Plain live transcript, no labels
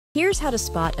Here's how to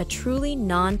spot a truly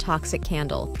non-toxic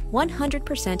candle.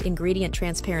 100% ingredient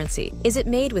transparency. Is it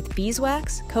made with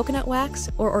beeswax, coconut wax,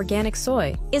 or organic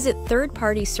soy? Is it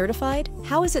third-party certified?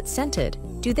 How is it scented?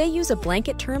 Do they use a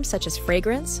blanket term such as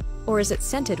fragrance? Or is it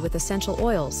scented with essential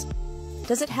oils?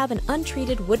 Does it have an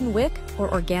untreated wooden wick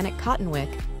or organic cotton wick?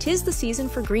 'Tis the season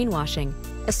for greenwashing,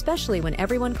 especially when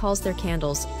everyone calls their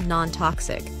candles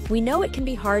non-toxic. We know it can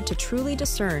be hard to truly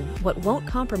discern what won't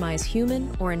compromise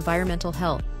human or environmental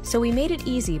health, so we made it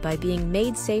easy by being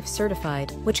Made Safe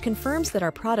certified, which confirms that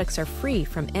our products are free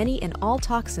from any and all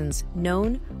toxins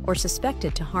known or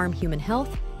suspected to harm human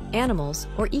health, animals,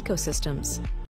 or ecosystems.